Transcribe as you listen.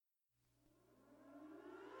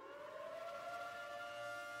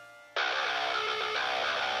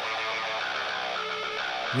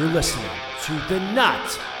You're listening to the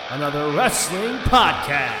Not Another Wrestling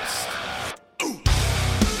Podcast.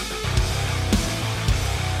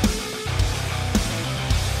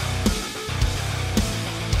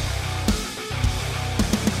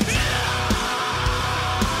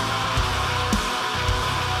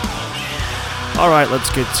 All right, let's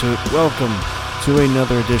get to it. Welcome to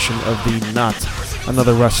another edition of the Not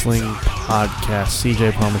Another Wrestling Podcast.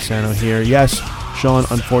 CJ Palmisano here. Yes, Sean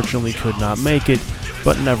unfortunately could not make it,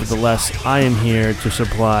 but nevertheless, I am here to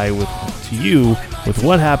supply to you with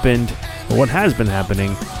what happened, or what has been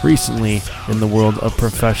happening recently in the world of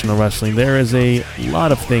professional wrestling. There is a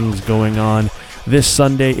lot of things going on. This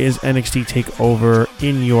Sunday is NXT Takeover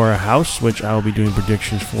in your house, which I will be doing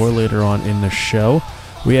predictions for later on in the show.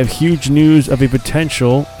 We have huge news of a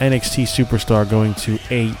potential NXT superstar going to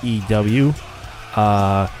AEW.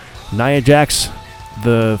 Nia Jax,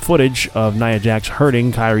 the footage of Nia Jax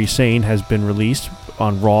hurting Kairi Sane has been released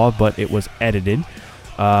on Raw, but it was edited.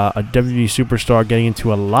 A WWE superstar getting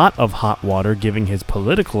into a lot of hot water, giving his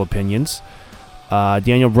political opinions.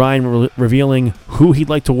 Daniel Bryan revealing who he'd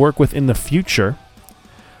like to work with in the future,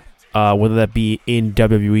 whether that be in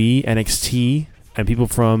WWE, NXT, and people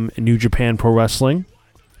from New Japan Pro Wrestling.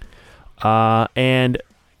 And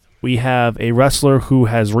we have a wrestler who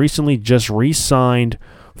has recently just re-signed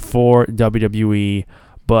for WWE.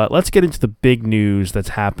 But let's get into the big news that's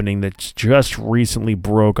happening that's just recently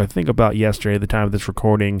broke, I think about yesterday at the time of this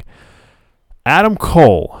recording. Adam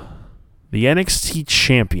Cole, the NXT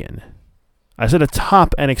champion. I said a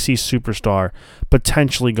top NXT superstar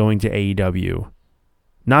potentially going to AEW.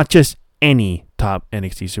 Not just any top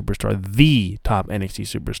NXT superstar, the top NXT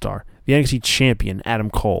superstar. The NXT champion, Adam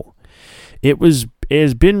Cole. It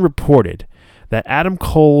has been reported that Adam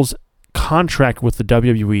Cole's contract with the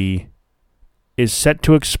WWE is set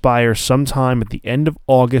to expire sometime at the end of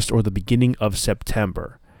August or the beginning of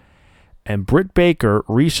September. And Britt Baker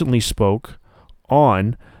recently spoke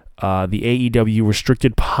on the AEW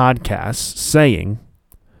Restricted podcast saying,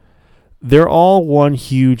 "They're all one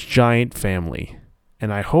huge giant family,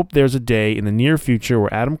 and I hope there's a day in the near future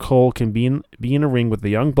where Adam Cole can be in a ring with the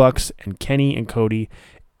Young Bucks and Kenny and Cody.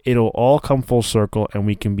 It'll all come full circle, and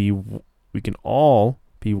we can all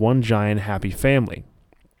be one giant happy family."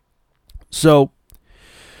 So,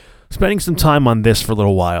 spending some time on this for a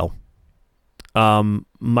little while,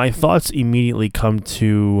 my thoughts immediately come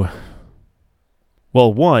to,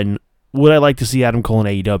 well, one, would I like to see Adam Cole in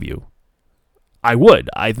AEW? I would.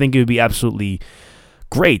 I think it would be absolutely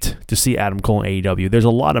great to see Adam Cole in AEW. There's a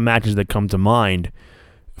lot of matches that come to mind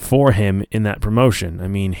for him in that promotion. I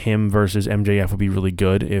mean, him versus MJF would be really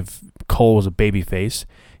good if Cole was a babyface.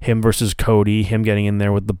 Him versus Cody, him getting in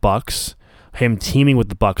there with the Bucks, him teaming with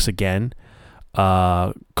the Bucks again.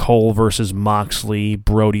 Cole versus Moxley,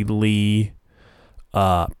 Brody Lee,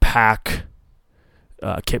 Pac,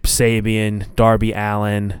 Kip Sabian, Darby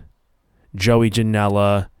Allin, Joey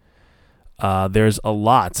Janela. There's a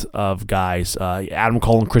lot of guys. Adam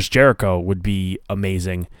Cole and Chris Jericho would be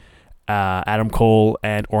amazing. Adam Cole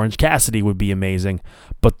and Orange Cassidy would be amazing.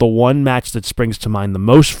 But the one match that springs to mind the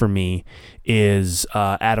most for me is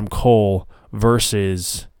Adam Cole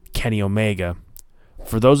versus Kenny Omega.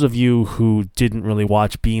 For those of you who didn't really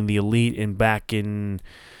watch Being the Elite back in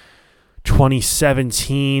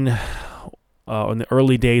 2017, in the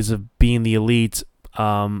early days of Being the Elite,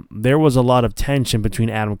 there was a lot of tension between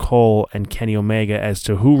Adam Cole and Kenny Omega as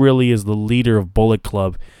to who really is the leader of Bullet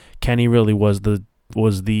Club. Kenny really was the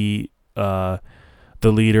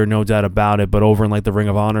leader, no doubt about it. But over in like the Ring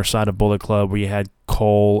of Honor side of Bullet Club, where you had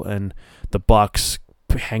Cole and the Bucks,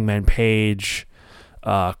 Hangman Page,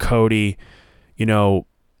 Cody. You know,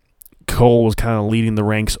 Cole was kind of leading the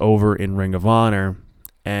ranks over in Ring of Honor,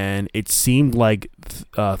 and it seemed like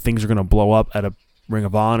things are going to blow up at a Ring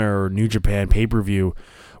of Honor or New Japan pay-per-view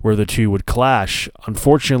where the two would clash.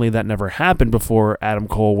 Unfortunately, that never happened before Adam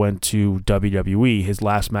Cole went to WWE. His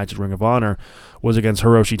last match at Ring of Honor was against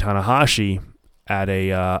Hiroshi Tanahashi at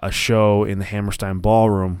a show in the Hammerstein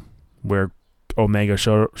Ballroom where Omega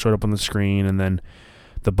showed up on the screen, and then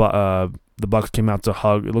the Bucks came out to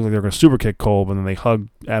hug. It looked like they were going to super kick Cole, but then they hugged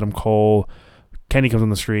Adam Cole. Kenny comes on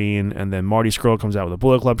the screen, and then Marty Scurll comes out with a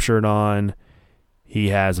Bullet Club shirt on. He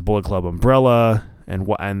has a Bullet Club umbrella,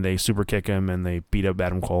 and they super kick him, and they beat up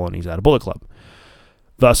Adam Cole, and he's out of Bullet Club,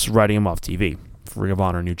 thus writing him off TV for Ring of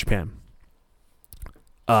Honor New Japan.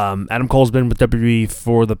 Adam Cole's been with WWE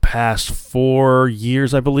for the past 4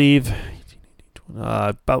 years, I believe.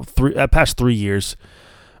 Past 3 years.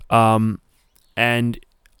 And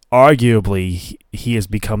arguably, he has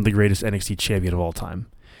become the greatest NXT champion of all time.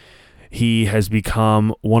 He has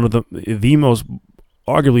become one of the most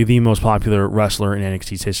arguably the most popular wrestler in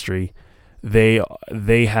NXT's history.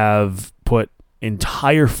 They have put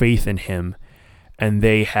entire faith in him, and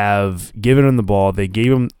they have given him the ball. They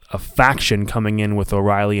gave him a faction coming in with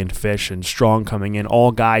O'Reilly and Fish and Strong coming in,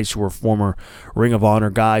 all guys who were former Ring of Honor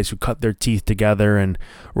guys who cut their teeth together and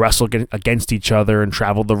wrestled against each other and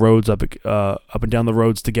traveled the roads up and down the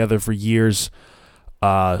roads together for years.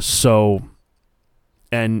 And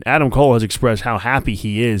Adam Cole has expressed how happy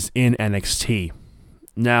he is in NXT.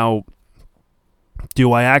 Now,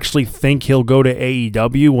 do I actually think he'll go to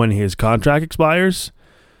AEW when his contract expires?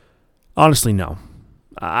 Honestly, no.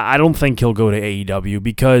 I don't think he'll go to AEW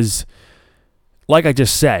because, like I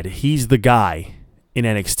just said, he's the guy in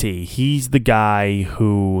NXT. He's the guy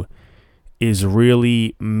who is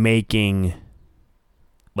really making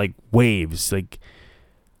like waves. Like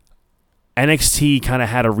NXT kind of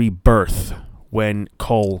had a rebirth when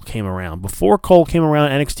Cole came around. Before Cole came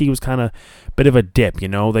around, NXT was kind of a bit of a dip, you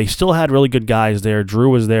know. They still had really good guys there. Drew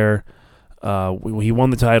was there. He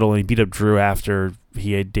won the title and he beat up Drew after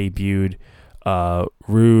he had debuted.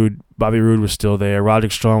 Bobby Roode was still there.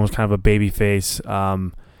 Roderick Strong was kind of a babyface.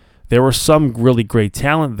 There was some really great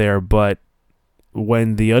talent there, but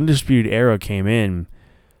when the Undisputed Era came in,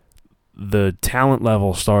 the talent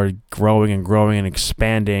level started growing and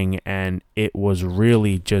expanding, and it was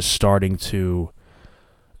really just starting to,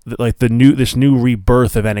 like, this new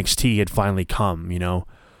rebirth of NXT had finally come, you know.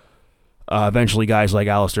 Eventually guys like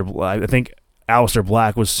Aleister Black, I think Aleister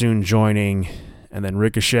Black was soon joining, and then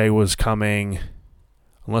Ricochet was coming,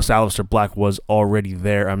 unless Aleister Black was already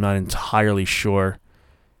there. I'm not entirely sure.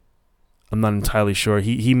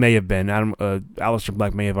 He may have been. Aleister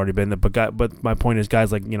Black may have already been there. But my point is, guys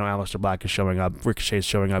like, you know, Aleister Black is showing up. Ricochet is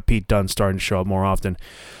showing up. Pete Dunne's starting to show up more often.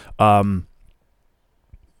 I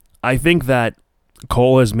think that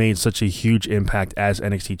Cole has made such a huge impact as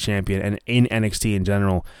NXT champion and in NXT in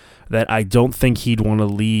general that I don't think he'd want to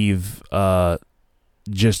leave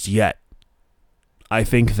just yet. I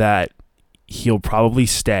think that he'll probably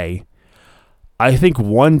stay. I think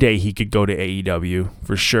one day he could go to AEW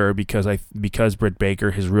for sure because Britt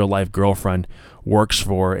Baker, his real life girlfriend, works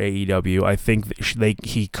for AEW. I think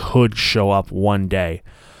he could show up one day,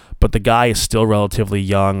 but the guy is still relatively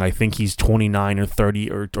young. I think he's 29 or 30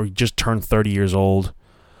 or just turned 30 years old.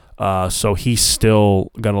 So he's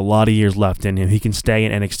still got a lot of years left in him. He can stay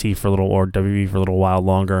in NXT for a little or WWE for a little while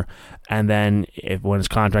longer, and then when his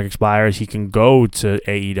contract expires, he can go to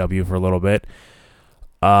AEW for a little bit.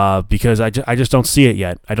 Because I just don't see it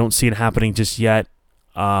yet. I don't see it happening just yet.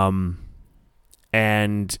 And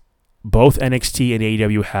both NXT and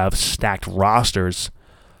AEW have stacked rosters.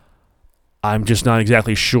 I'm just not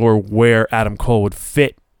exactly sure where Adam Cole would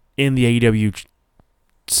fit in the AEW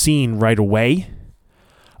scene right away.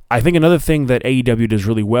 I think another thing that AEW does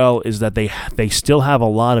really well is that they still have a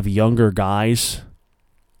lot of younger guys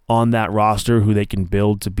on that roster who they can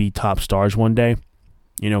build to be top stars one day.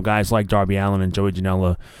 You know, guys like Darby Allin and Joey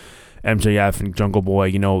Janela, MJF and Jungle Boy,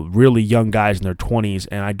 you know, really young guys in their 20s,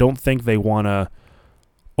 and I don't think they want to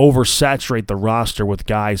oversaturate the roster with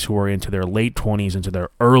guys who are into their late 20s, into their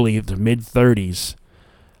mid-30s,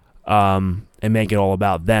 and make it all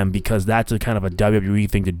about them, because that's a kind of a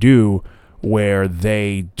WWE thing to do where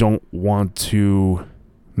they don't want to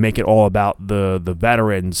make it all about the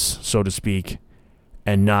veterans, so to speak,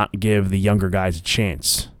 and not give the younger guys a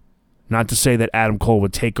chance. Not to say that Adam Cole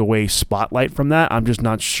would take away spotlight from that. I'm just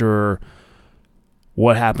not sure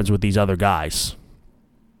what happens with these other guys.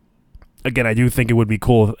 Again, I do think it would be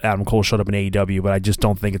cool if Adam Cole showed up in AEW, but I just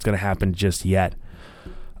don't think it's going to happen just yet.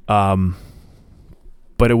 But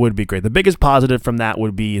it would be great. The biggest positive from that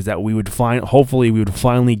would be is that hopefully we would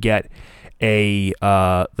finally get the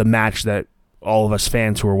match that all of us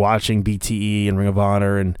fans who were watching BTE and Ring of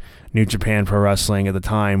Honor and New Japan Pro Wrestling at the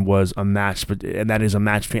time was a match, and that is a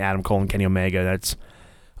match between Adam Cole and Kenny Omega. That's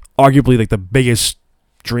arguably like the biggest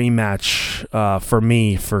dream match for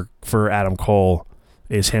me for Adam Cole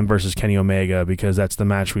is him versus Kenny Omega, because that's the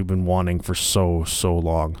match we've been wanting for so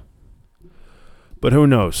long. But who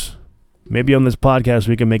knows? Maybe on this podcast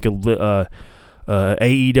we can make a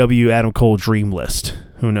AEW Adam Cole dream list.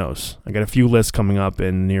 Who knows? I got a few lists coming up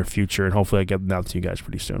in the near future, and hopefully I get them out to you guys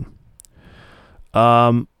pretty soon.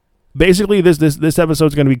 Basically, this episode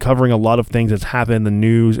is going to be covering a lot of things that's happened in the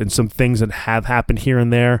news and some things that have happened here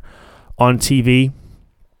and there on TV.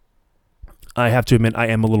 I have to admit I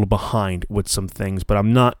am a little behind with some things, but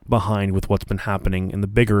I'm not behind with what's been happening in the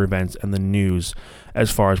bigger events and the news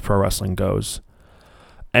as far as pro wrestling goes.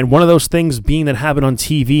 And one of those things being that happened on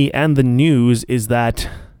TV and the news is that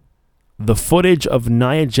the footage of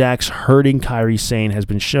Nia Jax hurting Kairi Sane has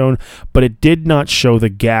been shown, but it did not show the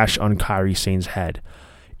gash on Kairi Sane's head.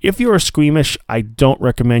 If you are squeamish, I don't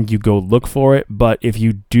recommend you go look for it. But if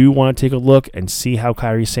you do want to take a look and see how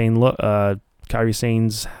Kairi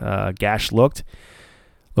Sane's Gash looked,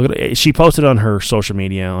 look at it. She posted on her social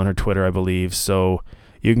media, on her Twitter, I believe. So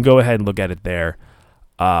you can go ahead and look at it there.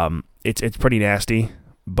 It's pretty nasty,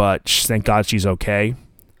 but thank God she's okay.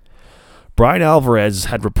 Bryan Alvarez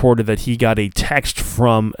had reported that he got a text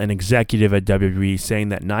from an executive at WWE saying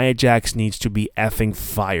that Nia Jax needs to be effing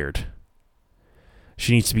fired.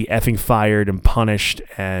 She needs to be effing fired and punished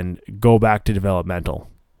and go back to developmental.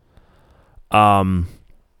 I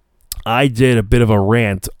did a bit of a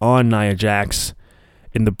rant on Nia Jax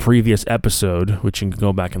in the previous episode, which you can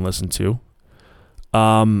go back and listen to.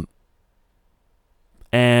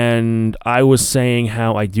 And I was saying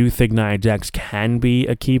how I do think Nia Jax can be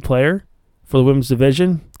a key player for the women's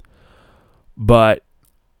division, but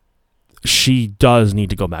she does need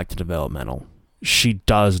to go back to developmental. She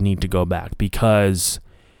does need to go back, because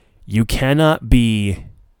you cannot be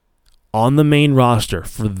on the main roster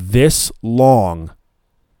for this long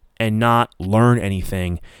and not learn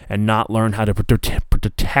anything and not learn how to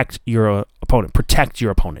protect your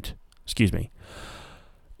opponent. Excuse me.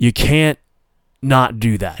 You can't not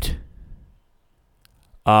do that.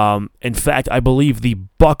 In fact, I believe the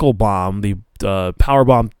buckle bomb, the power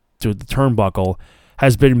bomb to the turnbuckle,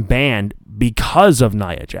 has been banned because of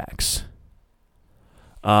Nia Jax.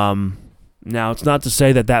 Now, it's not to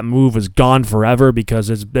say that move is gone forever, because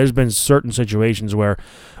there's been certain situations where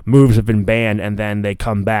moves have been banned and then they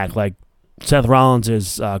come back. Like Seth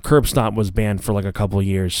Rollins' curb stomp was banned for like a couple of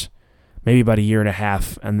years, maybe about a year and a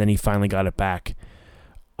half, and then he finally got it back.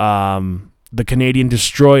 The Canadian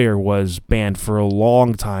Destroyer was banned for a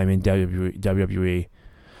long time in WWE.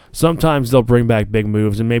 Sometimes they'll bring back big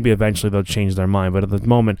moves, and maybe eventually they'll change their mind. But at the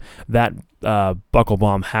moment, that buckle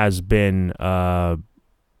bomb has been banned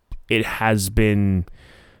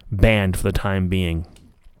for the time being.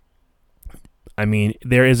 I mean,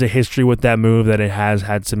 there is a history with that move that it has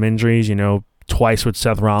had some injuries. You know, twice with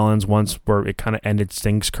Seth Rollins. Once where it kind of ended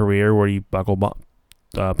Sting's career, where he powerbombed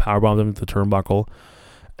him with the turnbuckle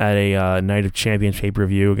at a Night of Champions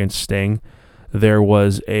pay-per-view against Sting. There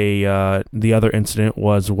was the other incident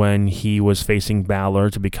was when he was facing Balor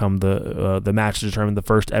to become the match to determine the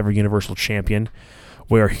first ever Universal Champion,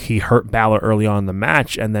 where he hurt Balor early on in the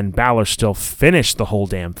match, and then Balor still finished the whole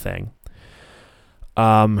damn thing.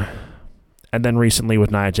 And then recently with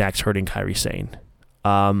Nia Jax hurting Kairi Sane.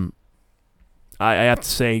 I have to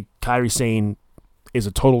say, Kairi Sane is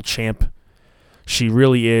a total champ. She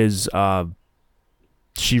really is.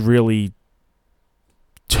 She really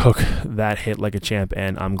took that hit like a champ,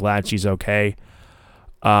 and I'm glad she's okay.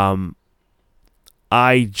 Again,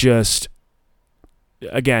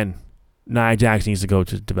 Nia Jax needs to go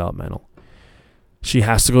to developmental. She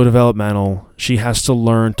has to go developmental. She has to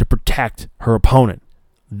learn to protect her opponent.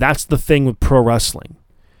 That's the thing with pro wrestling.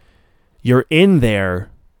 You're in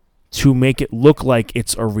there to make it look like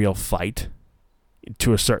it's a real fight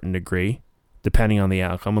to a certain degree, depending on the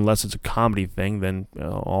outcome. Unless it's a comedy thing, then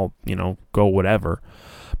I'll go whatever.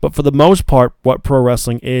 But for the most part, what pro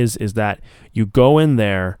wrestling is that you go in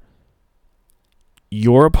there,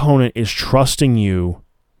 your opponent is trusting you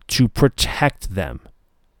to protect them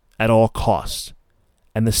at all costs.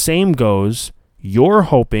 And the same goes, you're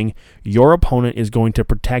hoping your opponent is going to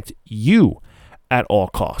protect you at all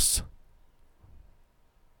costs.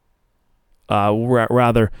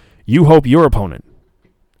 Rather, you hope your opponent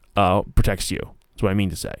protects you. That's what I mean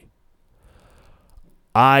to say.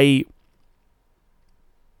 I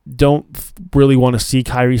don't really want to see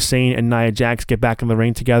Kairi Sane and Nia Jax get back in the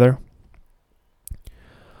ring together.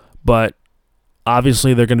 But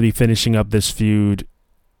obviously they're going to be finishing up this feud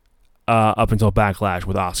up until Backlash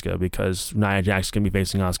with Asuka, because Nia Jax is going to be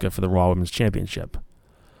facing Asuka for the Raw Women's Championship.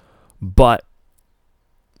 But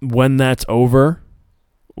when that's over,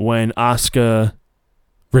 when Asuka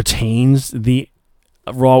retains the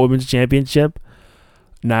Raw Women's Championship,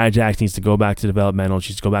 Nia Jax needs to go back to developmental. She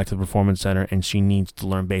needs to go back to the Performance Center, and she needs to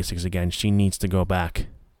learn basics again. She needs to go back.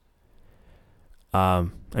 I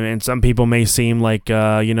mean, some people may seem like,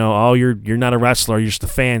 you're not a wrestler, you're just a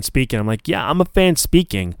fan speaking. I'm like, yeah, I'm a fan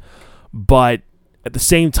speaking, but at the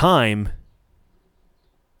same time,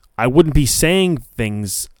 I wouldn't be saying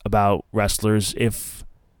things about wrestlers if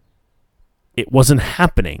it wasn't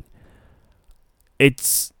happening.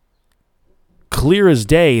 It's clear as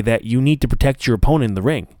day that you need to protect your opponent in the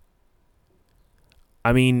ring.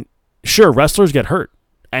 I mean, sure, wrestlers get hurt,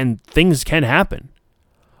 and things can happen.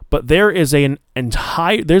 But there is there's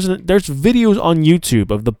videos on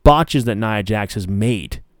YouTube of the botches that Nia Jax has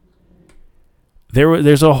made.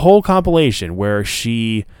 There's a whole compilation where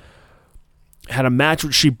she had a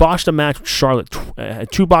match. She botched a match with Charlotte.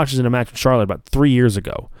 Had 2 botches in a match with Charlotte about 3 years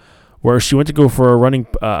ago, where she went to go for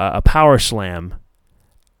a power slam,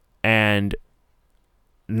 and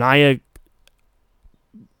Nia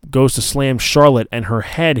goes to slam Charlotte, and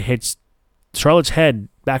Charlotte's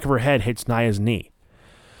back of her head hits Nia's knee.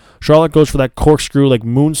 Charlotte goes for that corkscrew like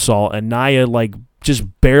moonsault, and Nia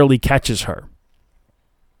just barely catches her.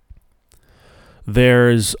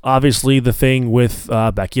 There's obviously the thing with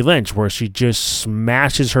Becky Lynch, where she just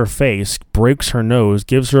smashes her face, breaks her nose,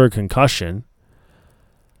 gives her a concussion.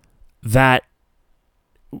 That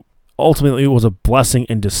ultimately was a blessing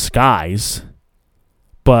in disguise,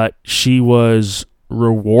 but she was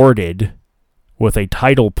rewarded with a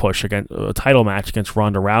title match against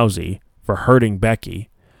Ronda Rousey for hurting Becky.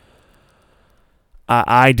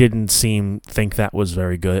 I didn't think that was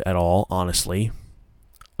very good at all, honestly.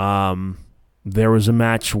 There was a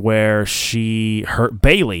match where she hurt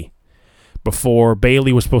Bayley before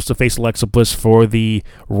Bayley was supposed to face Alexa Bliss for the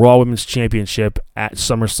Raw Women's Championship at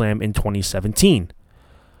SummerSlam in 2017.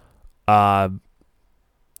 And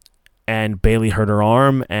Bayley hurt her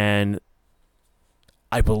arm, and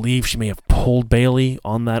I believe she may have pulled Bayley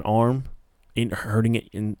on that arm, hurting it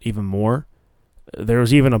even more. There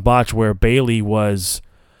was even a botch where Bayley was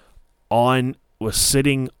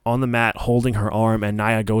sitting on the mat holding her arm, and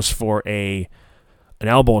Nia goes for an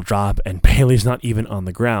elbow drop, and Bayley's not even on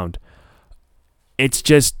the ground. It's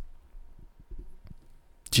just,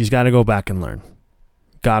 she's got to go back and learn.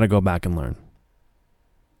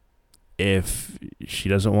 If she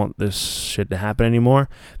doesn't want this shit to happen anymore,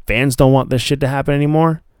 fans don't want this shit to happen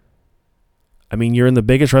anymore. I mean, you're in the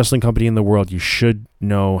biggest wrestling company in the world. You should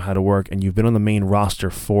know how to work, and you've been on the main roster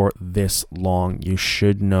for this long. You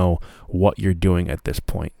should know what you're doing at this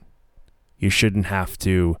point. You shouldn't have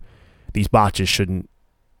to, these botches shouldn't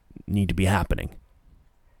need to be happening,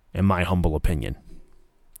 in my humble opinion.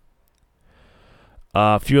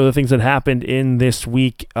 A few other things that happened in this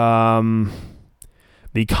week.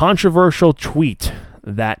 The controversial tweet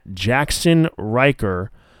that Jaxson Ryker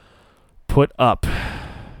put up.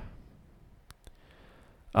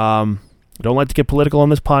 I don't like to get political on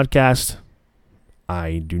this podcast.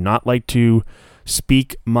 I do not like to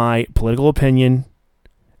speak my political opinion.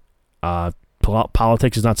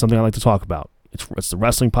 Politics is not something I like to talk about. It's the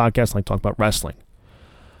wrestling podcast. I like to talk about wrestling.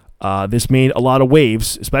 This made a lot of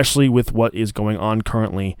waves, especially with what is going on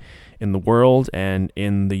currently in the world and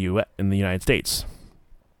in the United States.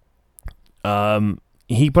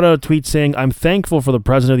 He put out a tweet saying, "I'm thankful for the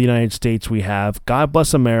President of the United States we have. God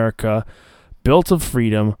bless America. Built of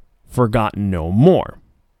freedom, forgotten no more."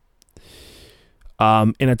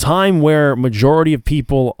 In a time where majority of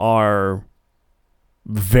people are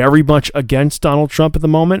very much against Donald Trump at the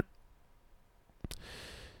moment,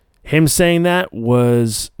 him saying that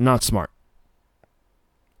was not smart.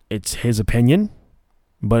 It's his opinion,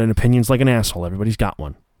 but an opinion's like an asshole. Everybody's got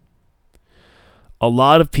one. A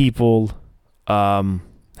lot of people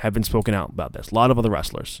have been spoken out about this. A lot of other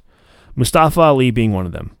wrestlers. Mustafa Ali being one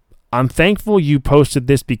of them. "I'm thankful you posted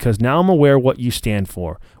this because now I'm aware what you stand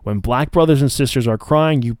for. When black brothers and sisters are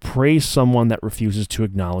crying, you praise someone that refuses to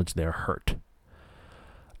acknowledge their hurt."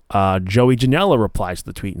 Joey Janela replies to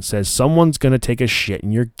the tweet and says, "Someone's going to take a shit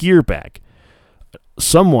in your gear bag."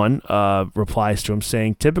 Someone replies to him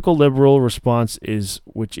saying, "Typical liberal response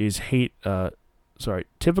which is hate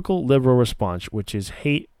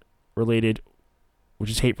related.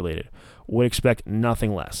 Would expect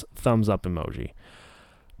nothing less. Thumbs up emoji."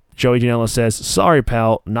 Joey Janela says, "Sorry,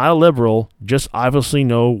 pal, not a liberal, just obviously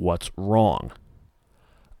know what's wrong."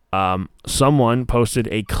 Someone posted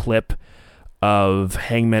a clip of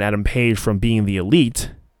Hangman Adam Page from Being the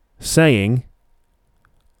Elite saying,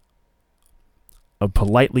 "I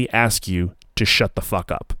politely ask you to shut the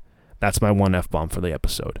fuck up." That's my one F-bomb for the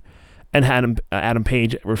episode. And Adam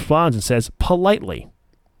Page responds and says, "Politely."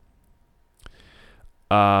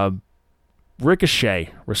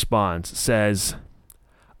 Ricochet responds, says,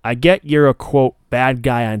 "I get you're a, quote, bad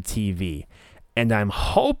guy on TV, and I'm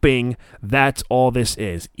hoping that's all this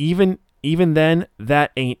is. Even then,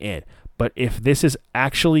 that ain't it. But if this is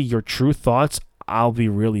actually your true thoughts, I'll be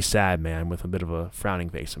really sad, man," with a bit of a frowning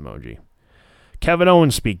face emoji. Kevin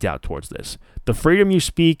Owens speaked out towards this. The freedom you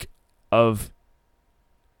speak of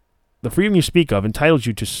entitles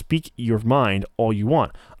you to speak your mind all you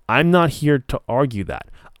want. I'm not here to argue that.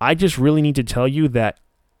 I just really need to tell you that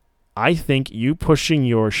I think you pushing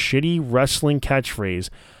your shitty wrestling catchphrase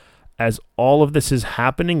as all of this is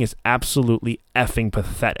happening is absolutely effing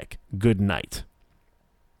pathetic. Good night.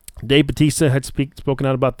 Dave Bautista had spoken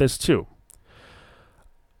out about this too.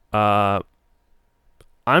 I'm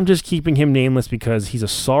I'm just keeping him nameless because he's a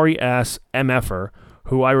sorry-ass MFer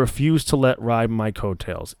who I refuse to let ride my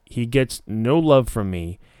coattails. He gets no love from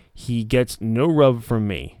me. He gets no rub from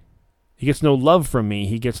me. He gets no love from me.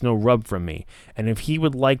 He gets no rub from me. And if he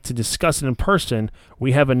would like to discuss it in person,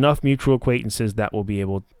 we have enough mutual acquaintances that he'll be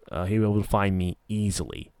able to find me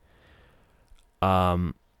easily. He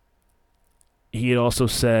had also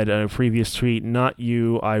said in a previous tweet, "Not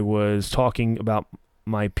you, I was talking about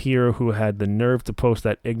my peer who had the nerve to post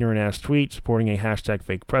that ignorant-ass tweet supporting a hashtag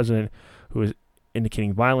fake president who is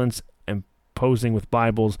indicating violence and posing with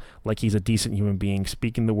Bibles like he's a decent human being,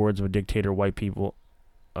 speaking the words of a dictator while people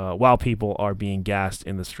are being gassed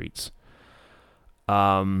in the streets."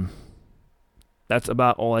 That's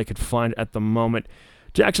about all I could find at the moment.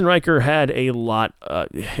 Jaxson Ryker had a lot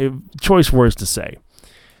choice words to say.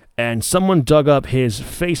 And someone dug up his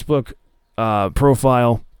Facebook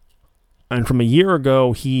profile, and from a year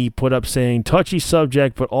ago, he put up saying, "Touchy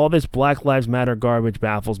subject, but all this Black Lives Matter garbage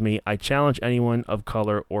baffles me. I challenge anyone of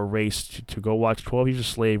color or race to go watch 12 Years a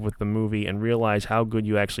Slave with the movie and realize how good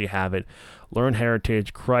you actually have it. Learn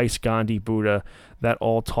heritage, Christ, Gandhi, Buddha, that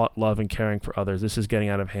all taught love and caring for others. This is getting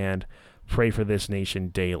out of hand. Pray for this nation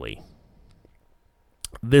daily."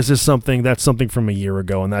 That's something from a year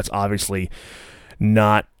ago, and that's obviously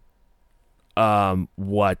not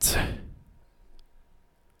what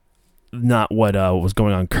was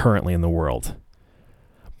going on currently in the world.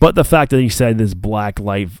 But the fact that he said this Black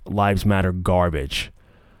Lives Matter garbage,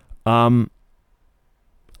 I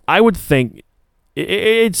would think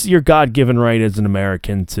it's your God-given right as an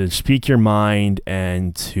American to speak your mind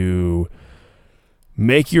and to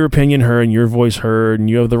make your opinion heard and your voice heard, and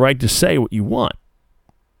you have the right to say what you want.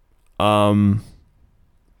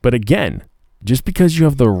 But again, just because you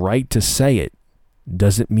have the right to say it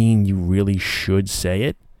doesn't mean you really should say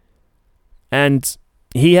it. And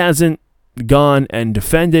he hasn't gone and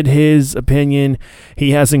defended his opinion.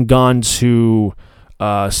 He hasn't gone to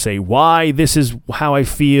say why this is how I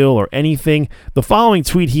feel or anything. The following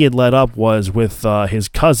tweet he had let up was with his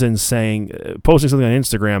cousin posting something on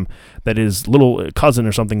Instagram that his little cousin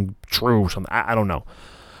or something true, something I don't know.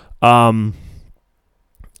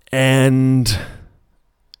 And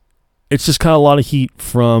it's just kind of a lot of heat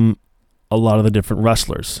from a lot of the different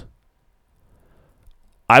wrestlers.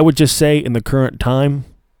 I would just say in the current time,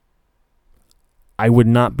 I would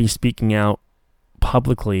not be speaking out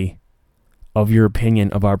publicly of your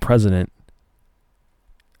opinion of our president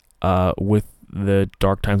with the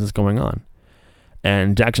dark times that's going on.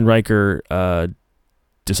 And Jaxson Ryker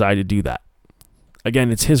decided to do that.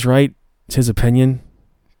 Again, it's his right, it's his opinion,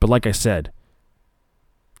 but like I said,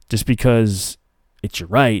 just because it's your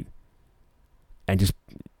right and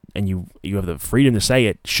you have the freedom to say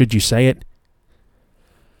it, should you say it?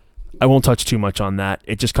 I won't touch too much on that.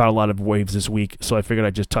 It just caught a lot of waves this week, so I figured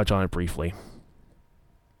I'd just touch on it briefly.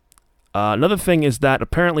 Another thing is that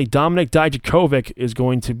apparently Dominik Dijakovic is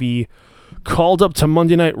going to be called up to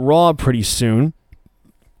Monday Night Raw pretty soon,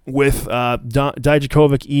 with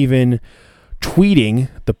Dijakovic even tweeting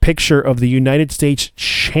the picture of the United States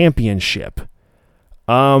Championship.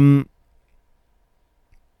 With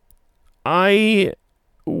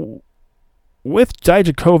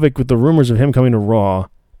Dijakovic, with the rumors of him coming to Raw,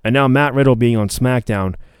 and now Matt Riddle being on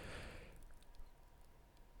SmackDown,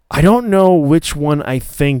 I don't know which one I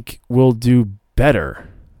think will do better.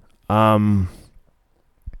 I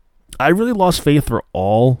really lost faith for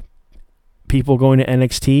all people going to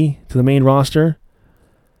NXT, to the main roster.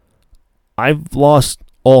 I've lost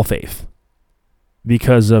all faith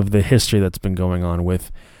because of the history that's been going on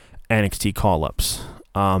with NXT call-ups.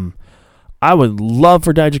 I would love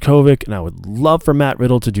for Dijakovic, and I would love for Matt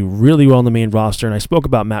Riddle to do really well on the main roster. And I spoke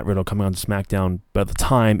about Matt Riddle coming on to SmackDown, but at the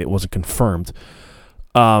time it wasn't confirmed.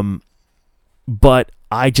 But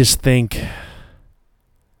I just think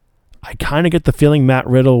I kind of get the feeling Matt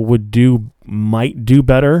Riddle might do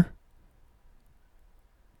better,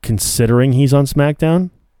 considering he's on SmackDown.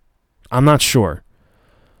 I'm not sure.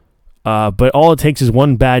 But all it takes is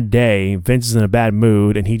one bad day. Vince is in a bad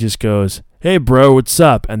mood, and he just goes, "Hey, bro, what's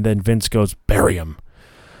up?" And then Vince goes, "Bury him."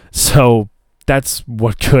 So that's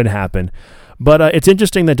what could happen. But it's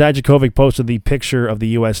interesting that Dijakovic posted the picture of the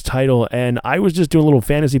U.S. title, and I was just doing a little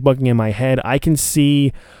fantasy booking in my head. I can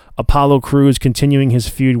see Apollo Crews continuing his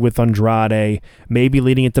feud with Andrade, maybe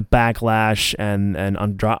leading it to Backlash, and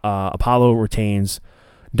Apollo retains.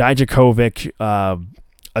 Dijakovic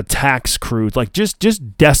attacks Crews, like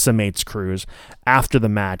just decimates Crews after the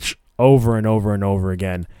match over and over and over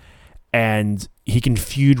again. And he can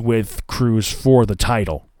feud with Crews for the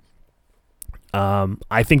title.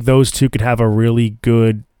 I think those two could have a really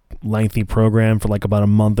good, lengthy program for like about a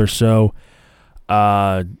month or so.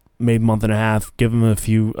 maybe month and a half, give him a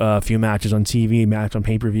few matches on TV, match on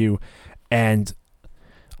pay-per-view, and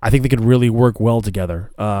I think they could really work well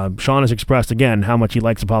together. Sean has expressed again how much he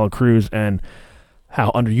likes Apollo Crews and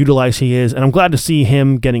how underutilized he is, and I'm glad to see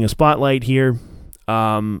him getting a spotlight here.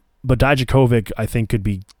 But Dijakovic, I think,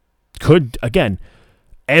 could again,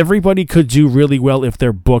 everybody could do really well if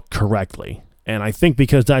they're booked correctly. And I think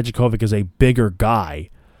because Dijakovic is a bigger guy,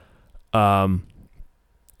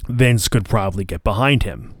 Vince could probably get behind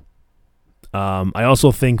him. I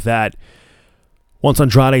also think that once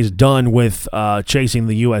Andrade's done with chasing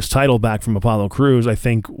the U.S. title back from Apollo Crews,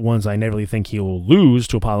 I never think he'll lose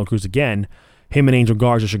to Apollo Crews again, him and Angel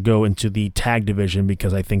Garza should go into the tag division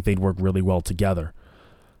because I think they'd work really well together.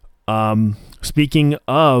 Speaking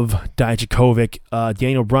of Dijakovic,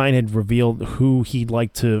 Daniel Bryan had revealed who he'd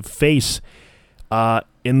like to face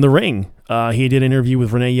in the ring. He did an interview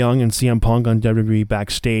with Renee Young and CM Punk on WWE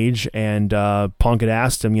Backstage, and Punk had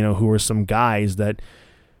asked him, who are some guys that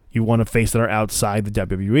you want to face that are outside the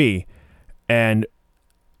WWE. And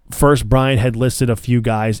first, Bryan had listed a few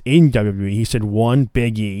guys in WWE. He said one,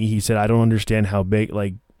 Big E. He said, I don't understand how big,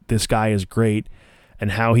 this guy is great,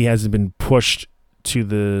 and how he hasn't been pushed to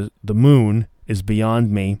the moon is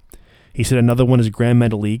beyond me. He said another one is Grand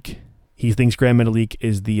Metalik. He thinks Grand Metalik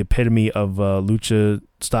is the epitome of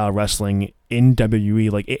lucha-style wrestling in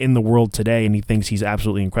WWE, in the world today, and he thinks he's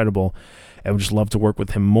absolutely incredible and would just love to work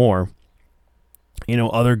with him more.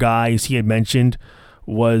 Other guys he had mentioned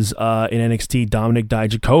was in NXT, Dominic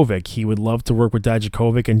Dijakovic. He would love to work with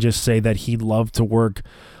Dijakovic and just say that he'd love to work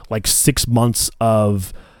 6 months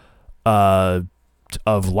of live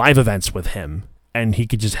events with him, and he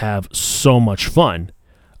could just have so much fun.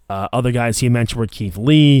 Other guys he mentioned were Keith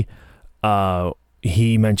Lee.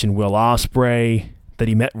 He mentioned Will Ospreay, that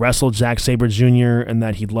he wrestled Zack Sabre Jr., and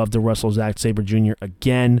that he'd love to wrestle Zack Sabre Jr.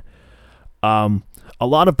 again. A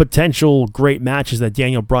lot of potential great matches that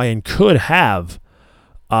Daniel Bryan could have.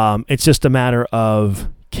 It's just a matter of,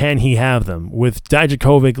 can he have them? With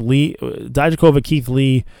Dijakovic, Keith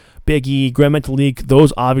Lee, Big E, Grand Metalik,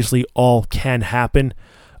 those obviously all can happen.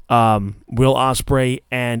 Will Ospreay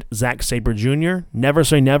and Zack Sabre Jr., never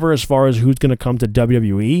say never as far as who's going to come to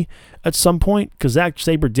WWE at some point, because Zack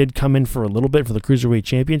Sabre did come in for a little bit for the Cruiserweight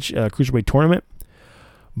Championship, Cruiserweight Tournament.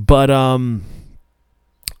 But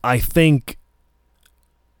I think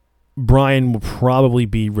Bryan will probably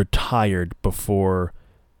be retired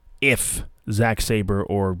if Zack Sabre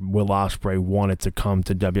or Will Ospreay wanted to come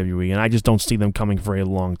to WWE, and I just don't see them coming for a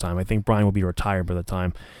long time. I think Bryan will be retired by the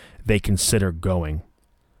time they consider going.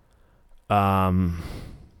 So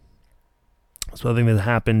I think that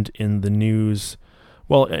happened in the news,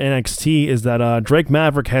 NXT, is that Drake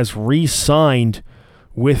Maverick has re-signed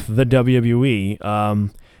with the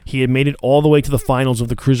WWE. He had made it all the way to the finals of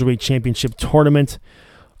the Cruiserweight Championship tournament.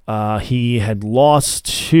 He had lost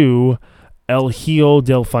to El Hijo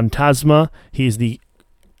del Fantasma. He's the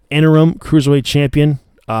interim Cruiserweight champion.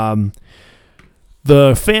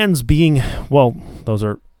 The fans being, those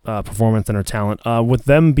are performance and her talent, with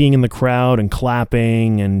them being in the crowd and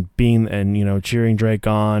clapping and cheering Drake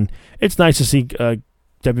on. It's nice to see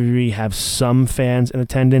WWE have some fans in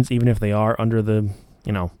attendance, even if they are under the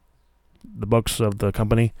books of the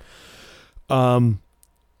company. Drake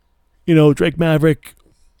Maverick,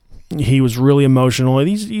 he was really emotional.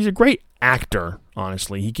 He's a great actor,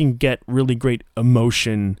 honestly. He can get really great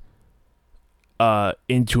emotion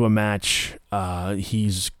into a match.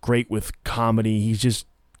 He's great with comedy. He's just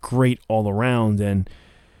great all around, and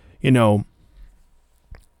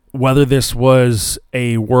whether this was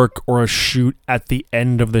a work or a shoot at the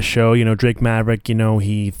end of the show, Drake Maverick,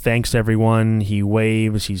 he thanks everyone, he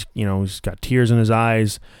waves, he's got tears in his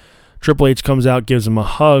eyes. Triple H comes out, gives him a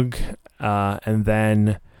hug, and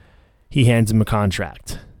then he hands him a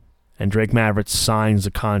contract, and Drake Maverick signs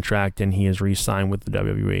the contract, and he is re-signed with the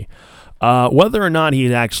WWE. Whether or not he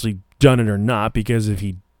had actually done it or not, because if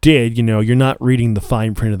he did, you're not reading the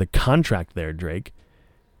fine print of the contract there, Drake.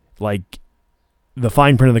 The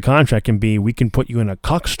fine print of the contract can be, we can put you in a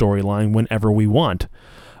cuck storyline whenever we want.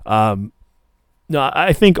 No,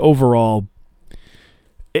 I think overall,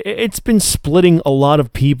 it's been splitting a lot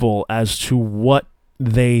of people as to what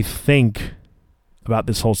they think about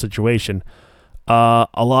this whole situation.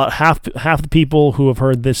 Half the people who have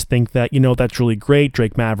heard this think that, that's really great.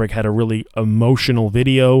 Drake Maverick had a really emotional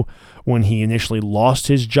video when he initially lost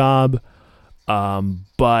his job.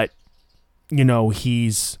 But,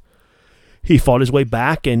 he fought his way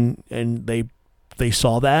back, and they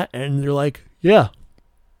saw that, and they're like, yeah,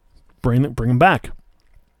 bring him back.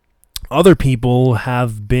 Other people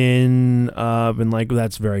have been like,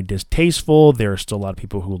 that's very distasteful. There are still a lot of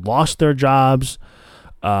people who lost their jobs.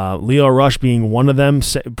 Leo Rush being one of them,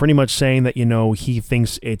 pretty much saying that, he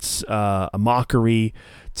thinks it's a mockery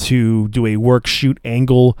to do a work shoot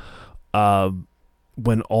angle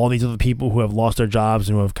when all these other people who have lost their jobs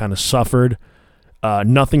and who have kind of suffered.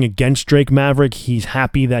 Nothing against Drake Maverick. He's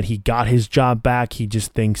happy that he got his job back. He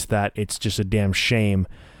just thinks that it's just a damn shame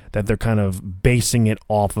that they're kind of basing it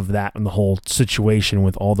off of that and the whole situation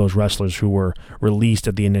with all those wrestlers who were released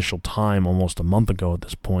at the initial time almost a month ago at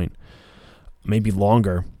this point. Maybe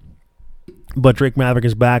longer. But Drake Maverick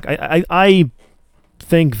is back. I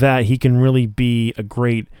think that he can really be a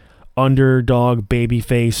great underdog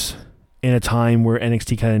babyface in a time where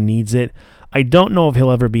NXT kind of needs it. I don't know if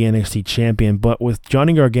he'll ever be NXT champion, but with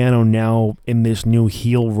Johnny Gargano now in this new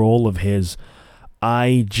heel role of his,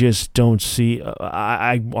 I just don't see.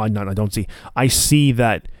 I see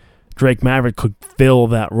that Drake Maverick could fill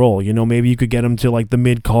that role. Maybe you could get him to like the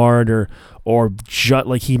mid card or just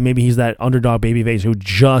like maybe he's that underdog babyface who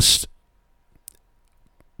just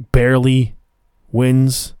barely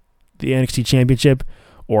wins the NXT championship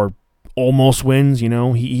or almost wins.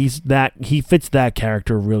 He fits that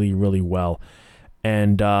character really, really well.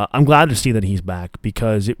 And I'm glad to see that he's back,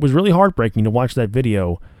 because it was really heartbreaking to watch that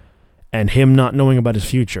video and him not knowing about his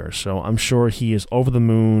future. So I'm sure he is over the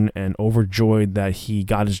moon and overjoyed that he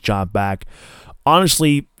got his job back.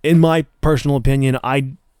 Honestly, in my personal opinion,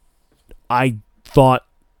 I thought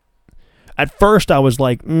at first I was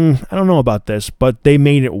like, I don't know about this, but they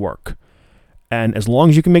made it work. And as long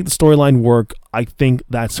as you can make the storyline work, I think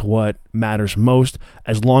that's what matters most,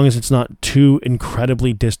 as long as it's not too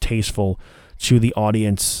incredibly distasteful to the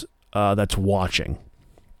audience that's watching.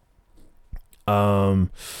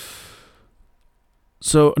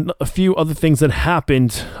 So a few other things that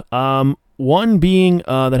happened. One being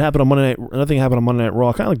that happened on Monday Night. Another thing happened on Monday Night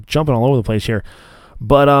Raw. Kind of like jumping all over the place here,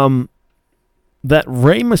 but that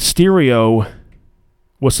Rey Mysterio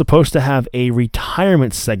was supposed to have a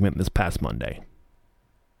retirement segment this past Monday.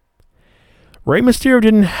 Rey Mysterio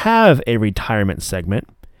didn't have a retirement segment.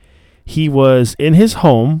 He was in his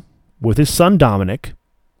home with his son Dominic,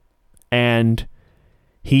 and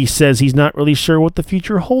he says he's not really sure what the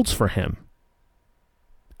future holds for him.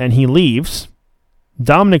 And he leaves.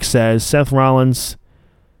 Dominic says Seth Rollins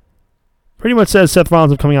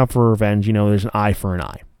is coming out for revenge. There's an eye for an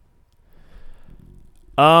eye.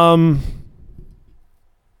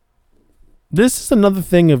 This is another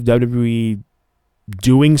thing of WWE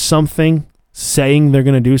doing something, saying they're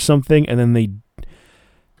going to do something, and then they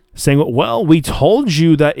saying, well, we told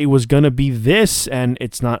you that it was going to be this, and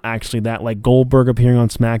it's not actually that. Like Goldberg appearing on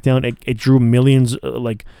SmackDown, it drew millions,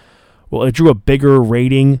 it drew a bigger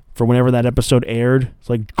rating for whenever that episode aired. It's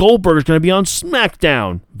like, Goldberg's going to be on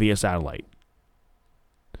SmackDown via satellite.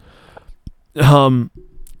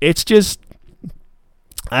 It's just,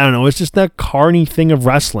 I don't know, it's just that carny thing of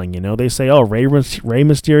wrestling, They say, Rey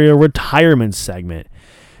Mysterio retirement segment,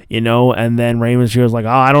 and then Rey Mysterio's like,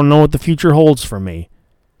 I don't know what the future holds for me.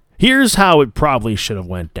 Here's how it probably should have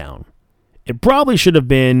went down. It probably should have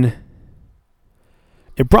been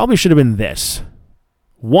this.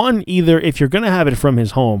 One, either if you're going to have it from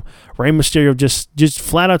his home, Rey Mysterio just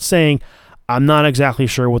flat out saying, I'm not exactly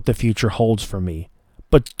sure what the future holds for me.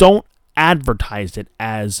 But don't advertise it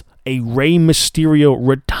as a Rey Mysterio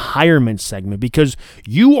retirement segment, because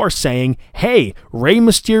you are saying, hey, Rey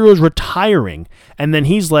Mysterio's retiring. And then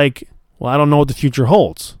he's like, well, I don't know what the future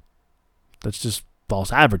holds. That's just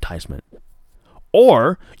false advertisement.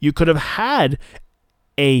 Or you could have had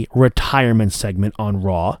a retirement segment on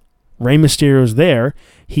Raw. Rey Mysterio's there.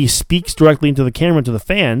 He speaks directly into the camera to the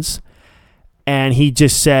fans, and he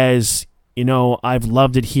just says, I've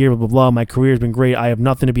loved it here, blah, blah, blah. My career's been great. I have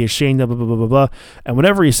nothing to be ashamed of, blah, blah, blah, blah, blah. And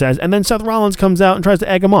whatever he says, and then Seth Rollins comes out and tries to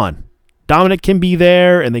egg him on. Dominic can be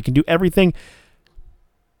there, and they can do everything.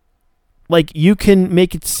 Like, you can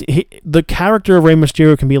make it, the character of Rey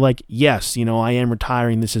Mysterio can be like, yes, I am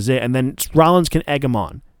retiring, this is it. And then Rollins can egg him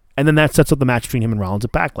on. And then that sets up the match between him and Rollins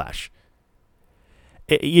at Backlash.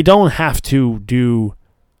 You don't have to do,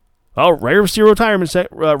 Rey Mysterio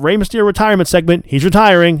retirement segment. He's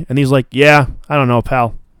retiring, and he's like, yeah, I don't know,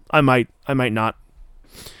 pal. I might not.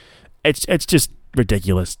 It's just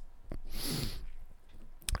ridiculous,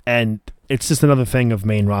 and it's just another thing of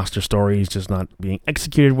main roster stories just not being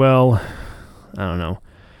executed well. I don't know.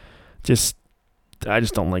 I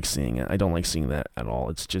just don't like seeing it. I don't like seeing that at all.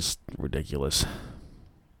 It's just ridiculous.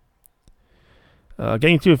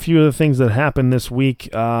 Getting to a few of the things that happened this week.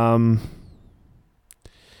 It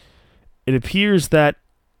appears that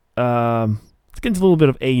let's get into a little bit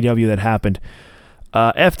of AEW that happened.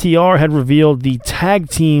 FTR had revealed the tag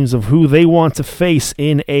teams of who they want to face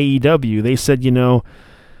in AEW. They said,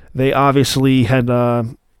 they obviously had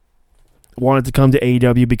wanted to come to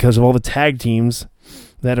AEW because of all the tag teams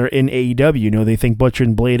that are in AEW. They think Butcher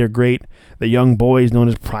and Blade are great. The Young Boys, known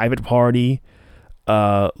as Private Party.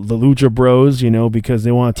 The Lucha Bros, because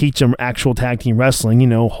they want to teach them actual tag team wrestling,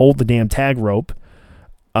 hold the damn tag rope.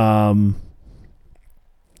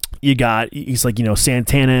 He's like,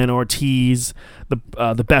 Santana and Ortiz,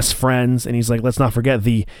 the best friends, and he's like, let's not forget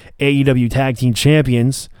the AEW tag team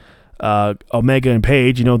champions, Omega and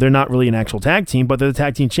Page. They're not really an actual tag team, but they're the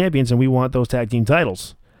tag team champions, and we want those tag team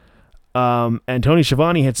titles. And Tony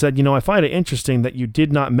Schiavone had said, I find it interesting that you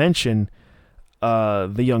did not mention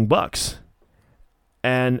the Young Bucks.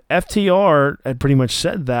 And FTR had pretty much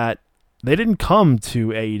said that they didn't come to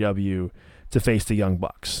AEW to face the Young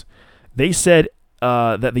Bucks. They said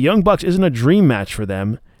that the Young Bucks isn't a dream match for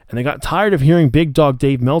them, and they got tired of hearing Big Dog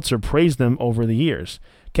Dave Meltzer praise them over the years.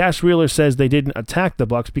 Cash Wheeler says they didn't attack the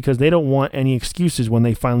Bucks because they don't want any excuses when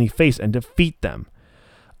they finally face and defeat them.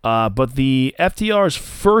 But the FTR's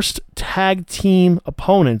first tag team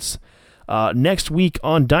opponents next week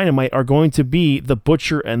on Dynamite are going to be the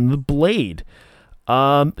Butcher and the Blade.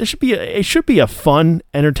 It should be a fun,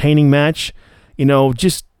 entertaining match.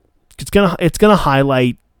 It's gonna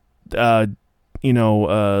highlight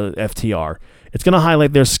FTR. It's gonna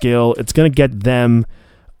highlight their skill. It's gonna get them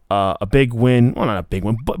a big win. Well, not a big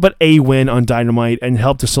one, but a win on Dynamite and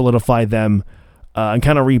help to solidify them and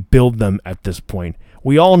kind of rebuild them at this point.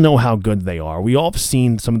 We all know how good they are. We all have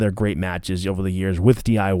seen some of their great matches over the years with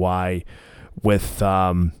DIY, with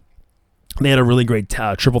they had a really great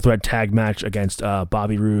triple threat tag match against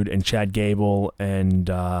Bobby Roode and Chad Gable and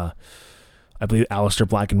I believe Aleister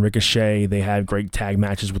Black and Ricochet. They had great tag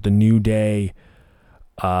matches with the New Day.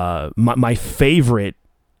 My favorite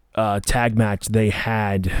tag match they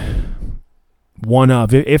had, one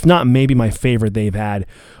of, if not maybe my favorite they've had,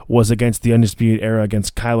 was against the Undisputed Era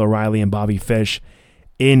against Kyle O'Reilly and Bobby Fish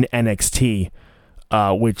in NXT,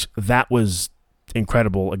 which that was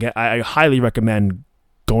incredible. Again, I highly recommend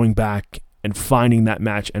going back and finding that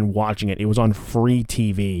match and watching it. It was on free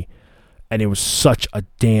TV, and it was such a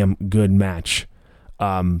damn good match.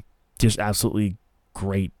 Just absolutely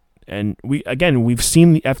great. And we've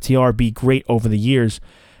seen the FTR be great over the years,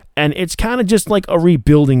 and it's kind of just like a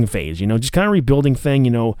rebuilding phase, just kind of rebuilding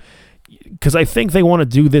thing, because I think they want to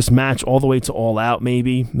do this match all the way to All Out,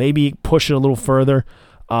 maybe push it a little further.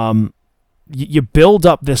 You build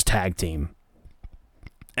up this tag team,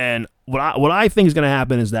 and what I think is going to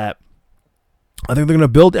happen is that I think they're going to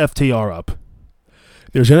build FTR up.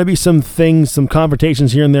 There's going to be some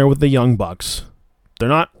confrontations here and there with the Young Bucks. They're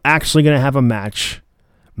not actually going to have a match.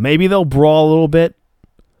 Maybe they'll brawl a little bit,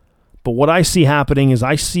 but what I see happening is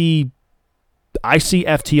I see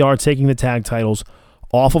FTR taking the tag titles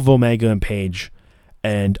off of Omega and Page,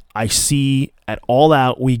 and I see at All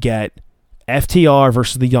Out we get FTR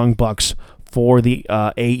versus the Young Bucks for the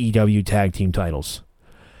AEW tag team titles.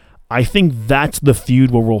 I think that's the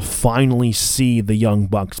feud where we'll finally see the Young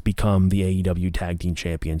Bucks become the AEW tag team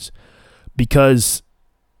champions, because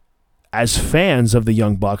as fans of the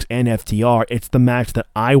Young Bucks and FTR, it's the match that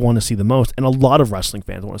I want to see the most, and a lot of wrestling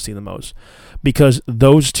fans want to see the most, because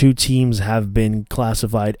those two teams have been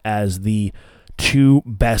classified as the two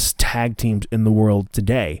best tag teams in the world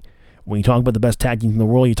today. When you talk about the best tag teams in the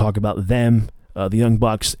world, you talk about them, the Young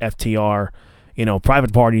Bucks, FTR,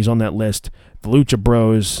 Private Party's on that list, the Lucha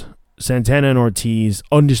Bros, Santana and Ortiz,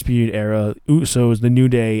 Undisputed Era, Usos, the New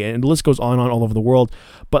Day, and the list goes on all over the world.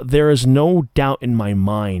 But there is no doubt in my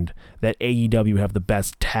mind that AEW have the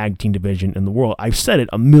best tag team division in the world. I've said it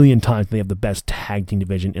a million times, they have the best tag team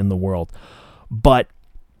division in the world. But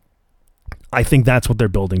I think that's what they're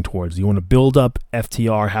building towards. You want to build up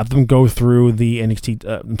FTR, have them go through the the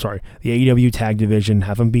AEW tag division,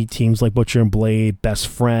 have them beat teams like Butcher and Blade, Best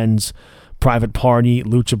Friends, Private Party,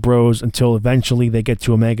 Lucha Bros, until eventually they get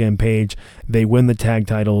to Omega and Page, they win the tag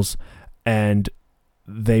titles, and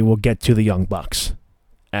they will get to the Young Bucks.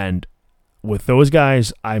 And with those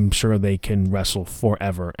guys, I'm sure they can wrestle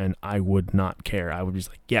forever, and I would not care. I would be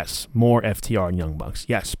like, yes, more FTR and Young Bucks.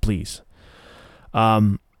 Yes, please.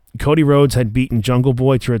 Cody Rhodes had beaten Jungle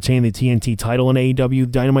Boy to retain the TNT title in AEW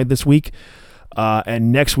Dynamite this week,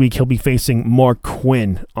 and next week he'll be facing Mark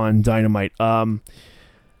Quinn on Dynamite.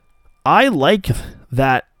 I like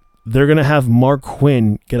that they're going to have Mark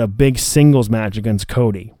Quinn get a big singles match against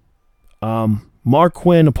Cody. Mark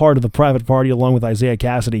Quinn, a part of the Private Party, along with Isaiah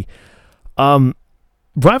Cassidy.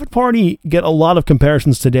 Private Party get a lot of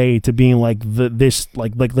comparisons today to being like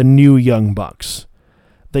the new Young Bucks.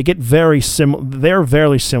 They get very similar. They're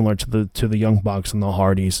very similar to the Young Bucks and the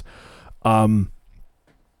Hardys. I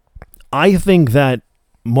think that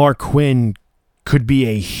Mark Quinn could be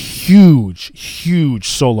a huge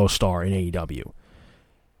solo star in AEW.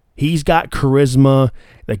 He's got charisma.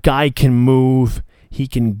 The guy can move. He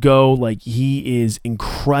can go. Like, he is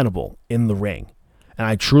incredible in the ring. And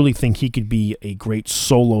I truly think he could be a great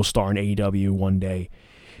solo star in AEW one day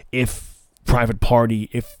if Private Party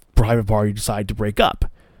decide to break up.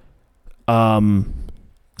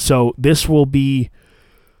 So this will be,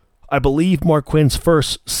 I believe, Mark Quinn's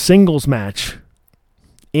first singles match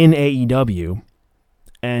in AEW,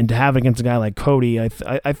 and to have it against a guy like Cody, I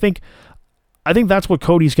think that's what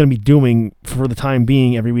Cody's going to be doing for the time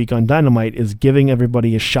being every week on Dynamite, is giving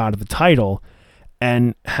everybody a shot at the title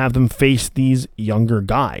and have them face these younger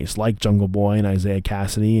guys like Jungle Boy and Isaiah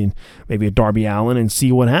Cassidy and maybe a Darby Allin and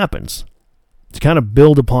see what happens, to kind of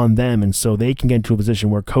build upon them, and so they can get into a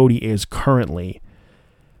position where Cody is currently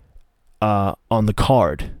on the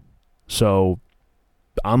card. So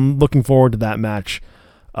I'm looking forward to that match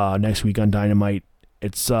next week on Dynamite.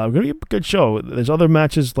 It's going to be a good show. There's other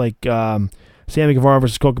matches like Sammy Guevara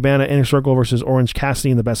versus Colt Cabana, Inner Circle versus Orange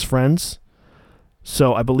Cassidy and the Best Friends.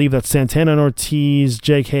 So I believe that's Santana and Ortiz,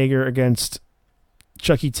 Jake Hager against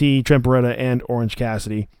Chucky T, Trent Beretta, and Orange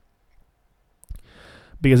Cassidy.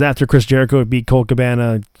 Because after Chris Jericho beat Colt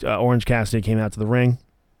Cabana, Orange Cassidy came out to the ring.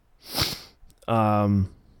 I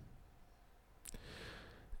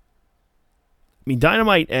mean,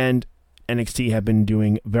 Dynamite and NXT have been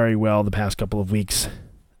doing very well the past couple of weeks.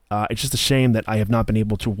 It's just a shame that I have not been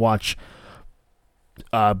able to watch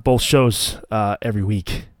both shows every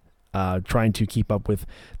week. Trying to keep up with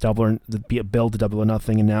the build to Double or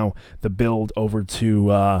Nothing, and now the build over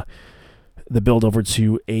to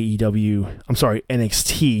AEW. I'm sorry,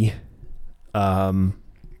 NXT. NXT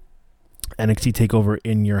Takeover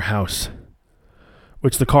in Your House,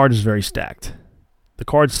 which the card is very stacked. The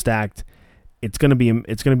card's stacked. It's gonna be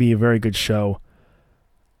a very good show.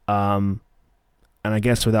 And I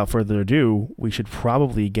guess without further ado, we should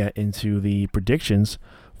probably get into the predictions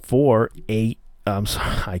for I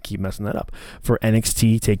keep messing that up. For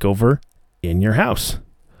NXT Takeover in Your House.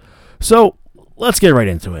 So let's get right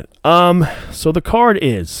into it. So the card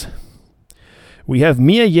is, we have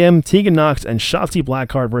Mia Yim, Tegan Nox, and Shotzi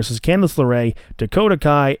Blackheart versus Candice LeRae, Dakota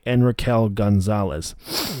Kai, and Raquel Gonzalez.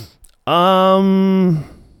 I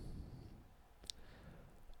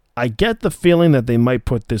get the feeling that they might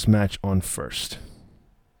put this match on first.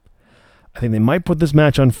 I think they might put this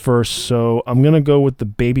match on first, so I'm going to go with the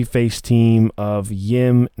babyface team of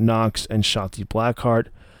Yim, Nox, and Shotzi Blackheart.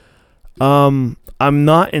 I'm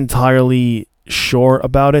not entirely sure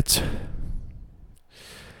about it.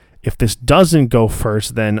 If this doesn't go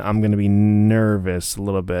first, then I'm going to be nervous a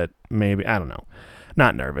little bit. Maybe, I don't know.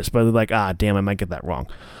 Not nervous, but like, damn, I might get that wrong.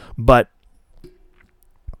 But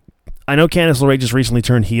I know Candice LeRae just recently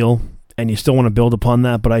turned heel, and you still want to build upon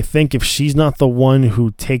that, but I think if she's not the one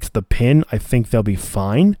who takes the pin, I think they'll be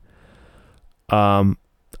fine. I'm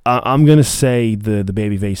going to say the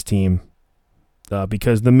babyface team,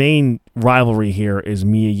 because the main rivalry here is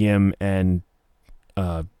Mia Yim and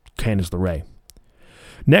Candice LeRae.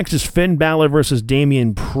 Next is Finn Balor versus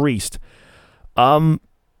Damian Priest. I've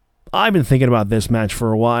been thinking about this match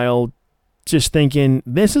for a while, just thinking,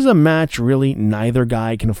 this is a match really neither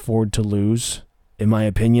guy can afford to lose, in my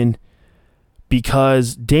opinion.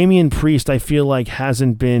 Because Damian Priest, I feel like,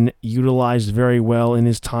 hasn't been utilized very well in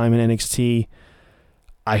his time in NXT.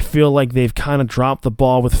 I feel like they've kind of dropped the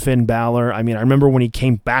ball with Finn Balor. I mean, I remember when he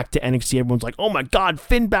came back to NXT, everyone's like, oh my God,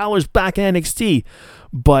 Finn Balor's back in NXT.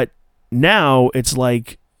 But now it's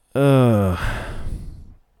like, what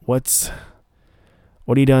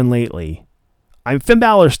have you done lately? Finn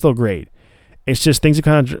Balor's still great. It's just things that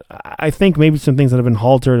kind of, I think maybe some things that have been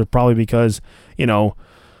halted probably because,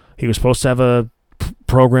 he was supposed to have a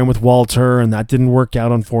program with Walter, and that didn't work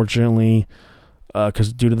out, unfortunately,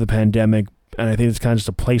 because due to the pandemic, and I think it's kind of just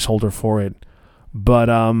a placeholder for it. But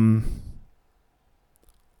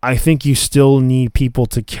I think you still need people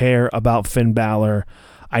to care about Finn Balor.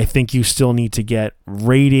 I think you still need to get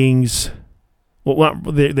ratings. Well,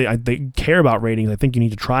 they care about ratings. I think you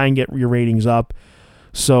need to try and get your ratings up.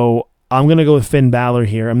 So I'm going to go with Finn Balor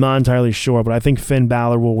here. I'm not entirely sure, but I think Finn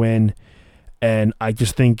Balor will win. And I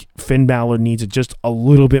just think Finn Balor needs it just a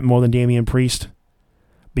little bit more than Damian Priest,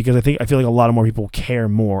 because I feel like a lot of more people care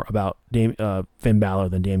more about Finn Balor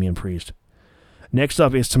than Damian Priest. Next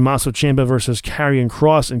up is Tommaso Ciampa versus Karrion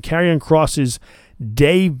Kross, and Karrion Kross's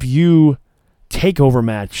debut takeover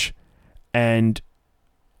match. And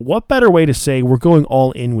what better way to say we're going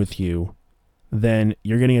all in with you than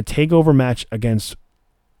you're getting a takeover match against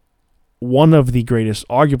one of the greatest,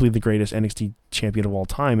 arguably the greatest NXT champion of all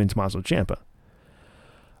time in Tommaso Ciampa.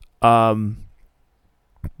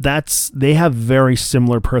 They have very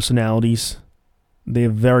similar personalities. They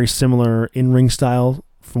have very similar in-ring style,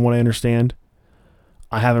 from what I understand.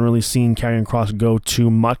 I haven't really seen Karrion Kross go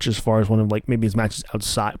too much as far as one of maybe his matches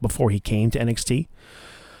outside before he came to NXT.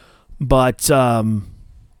 But I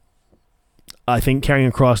think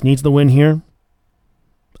Karrion Kross needs the win here.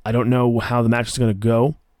 I don't know how the match is going to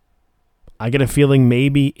go. I get a feeling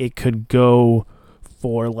maybe it could go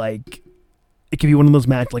for it could be one of those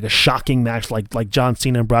matches, like a shocking match, like John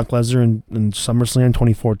Cena and Brock Lesnar in SummerSlam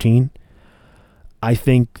 2014. I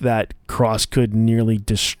think that Kross could nearly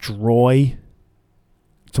destroy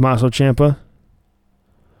Tommaso Ciampa.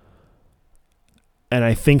 And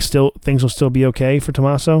I think things will still be okay for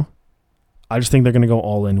Tommaso. I just think they're going to go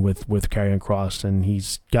all in with Karrion Kross, and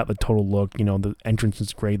he's got the total look. The entrance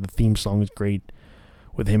is great. The theme song is great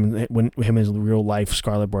with him as real life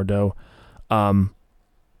Scarlett Bordeaux.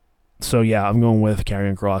 So yeah, I'm going with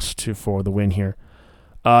Karrion Kross for the win here.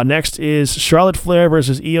 Next is Charlotte Flair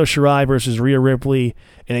versus Io Shirai versus Rhea Ripley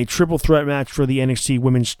in a triple threat match for the NXT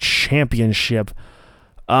Women's Championship.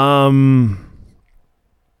 I've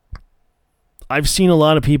seen a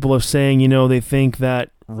lot of people saying, they think that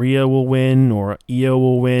Rhea will win or Io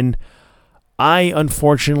will win. I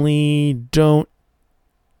unfortunately don't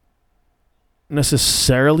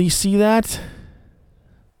necessarily see that.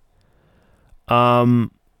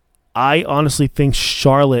 I honestly think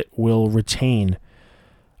Charlotte will retain.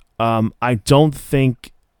 I don't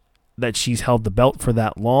think that she's held the belt for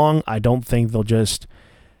that long. I don't think they'll just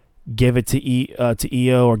give it to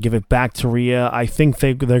Io or give it back to Rhea. I think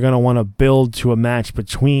they're going to want to build to a match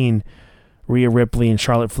between Rhea Ripley and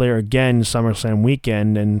Charlotte Flair again SummerSlam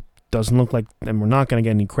weekend, and doesn't look like, and we're not going to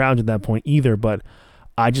get any crowds at that point either, but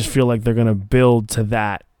I just feel like they're going to build to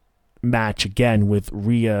that match again with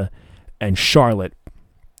Rhea and Charlotte,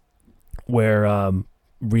 where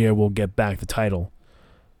Rhea will get back the title.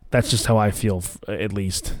 That's just how I feel, at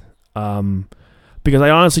least. Because I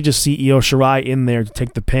honestly just see Io Shirai in there to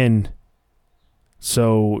take the pin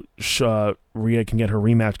so Rhea can get her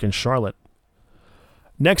rematch against Charlotte.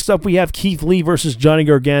 Next up, we have Keith Lee versus Johnny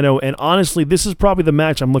Gargano, and honestly, this is probably the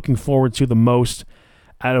match I'm looking forward to the most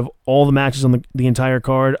out of all the matches on the entire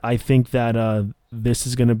card. I think that this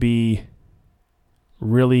is going to be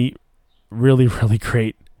really, really, really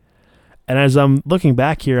great. And as I'm looking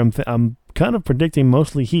back here, I'm kind of predicting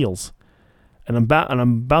mostly heels, and I'm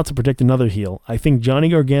about to predict another heel. I think Johnny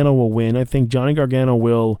Gargano will win. I think Johnny Gargano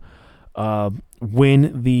will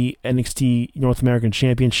win the NXT North American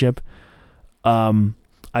Championship.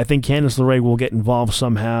 I think Candice LeRae will get involved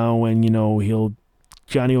somehow, and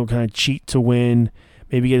Johnny will kind of cheat to win,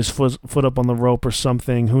 maybe get his foot up on the rope or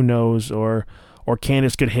something. Who knows? Or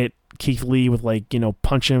Candice could hit Keith Lee with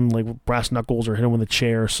punch him with brass knuckles or hit him with a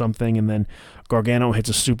chair or something, and then Gargano hits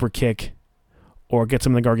a super kick or gets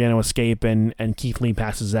him the Gargano escape, and Keith Lee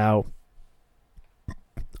passes out.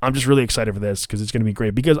 I'm just really excited for this because it's going to be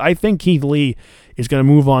great, because I think Keith Lee is going to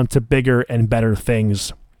move on to bigger and better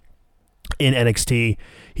things in NXT.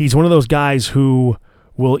 He's one of those guys who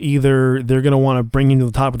will they're going to want to bring him to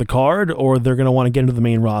the top of the card, or they're going to want to get into the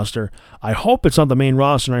main roster. I hope it's not the main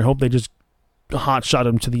roster, and I hope they just hot shot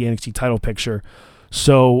him to the NXT title picture.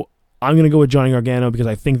 So I'm going to go with Johnny Gargano because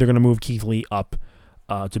I think they're going to move Keith Lee up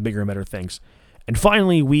to bigger and better things. And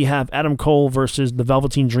finally, we have Adam Cole versus the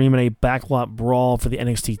Velveteen Dream in a backlot brawl for the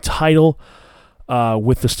NXT title,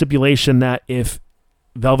 with the stipulation that if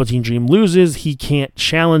Velveteen Dream loses, he can't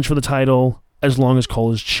challenge for the title as long as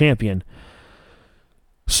Cole is champion.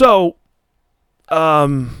 So,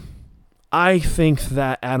 I think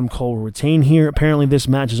that Adam Cole will retain here. Apparently, this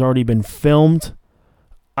match has already been filmed.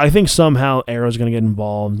 I think somehow Arrow's going to get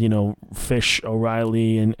involved. Fish,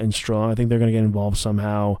 O'Reilly, and Strong. I think they're going to get involved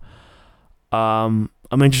somehow. I'm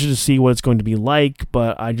interested to see what it's going to be like,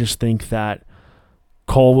 but I just think that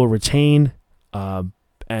Cole will retain. And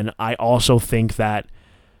I also think that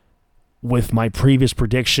with my previous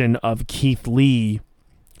prediction of Keith Lee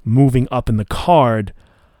moving up in the card,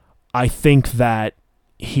 I think that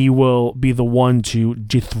he will be the one to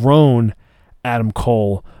dethrone Adam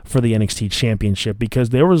Cole for the NXT Championship, because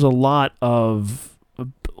there was a lot of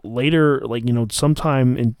later,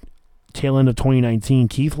 sometime in tail end of 2019,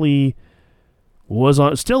 Keith Lee was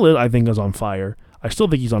on fire. I still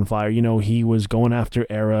think he's on fire. He was going after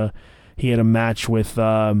Era. He had a match with,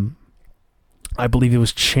 I believe it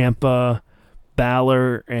was Ciampa,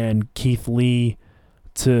 Balor, and Keith Lee.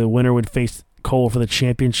 Winner would face Cole for the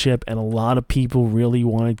championship, and a lot of people really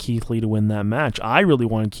wanted Keith Lee to win that match. I really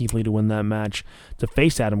wanted Keith Lee to win that match to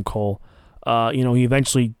face Adam Cole. He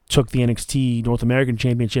eventually took the NXT North American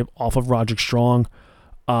Championship off of Roderick Strong.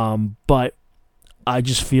 But I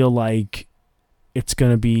just feel like it's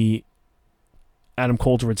going to be Adam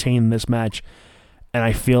Cole to retain this match. And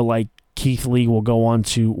I feel like Keith Lee will go on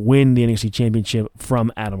to win the NXT Championship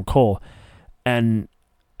from Adam Cole. And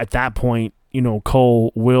at that point,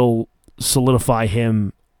 Cole will solidify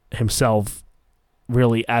himself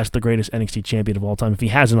really as the greatest NXT champion of all time, if he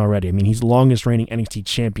hasn't already. I mean, he's the longest reigning NXT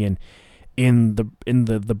champion in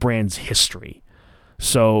the brand's history.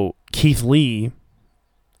 So Keith Lee,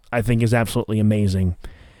 I think, is absolutely amazing,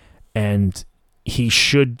 and he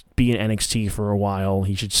should be in NXT for a while.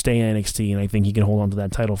 He should stay in NXT, and I think he can hold on to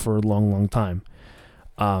that title for a long, long time.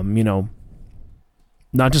 Not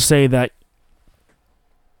to say that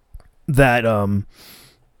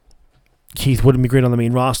Keith wouldn't be great on the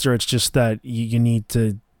main roster. It's just that you need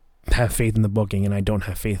to have faith in the booking, and I don't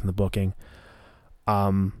have faith in the booking.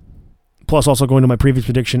 Plus, also going to my previous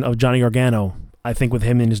prediction of Johnny Gargano, I think with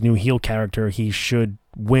him in his new heel character, he should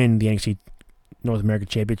win the NXT North American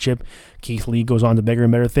Championship. Keith Lee goes on to bigger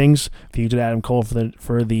and better things, feuds with Adam Cole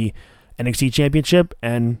for the NXT Championship,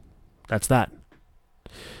 and that's that.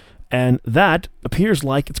 And that appears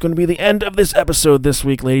like it's going to be the end of this episode this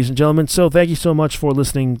week, ladies and gentlemen. So thank you so much for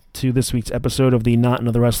listening to this week's episode of the Not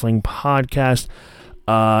Another Wrestling podcast.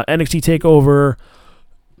 NXT TakeOver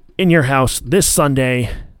in your house this Sunday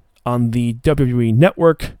on the WWE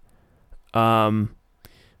Network.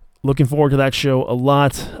 Looking forward to that show a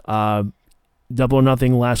lot. Double or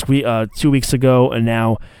Nothing last week, 2 weeks ago, and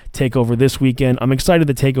now TakeOver this weekend. I'm excited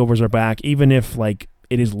that TakeOvers are back, even if it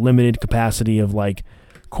is limited capacity of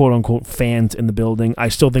quote unquote fans in the building. I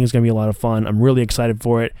still think it's going to be a lot of fun. I'm really excited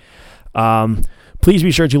for it. Please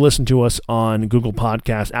be sure to listen to us on Google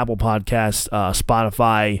Podcasts, Apple Podcasts,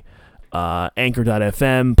 Spotify,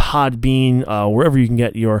 Anchor.fm, Podbean, wherever you can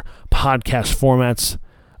get your podcast formats.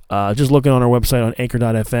 Just looking on our website on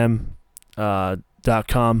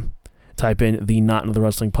Anchor.fm.com. Type in the Not Another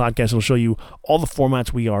Wrestling podcast. It'll show you all the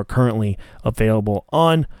formats we are currently available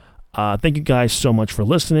on. Thank you guys so much for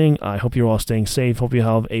listening. I hope you're all staying safe. Hope you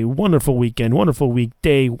have a wonderful weekend, wonderful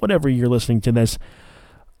weekday, whatever you're listening to this.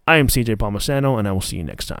 I am CJ Palmisano, and I will see you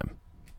next time.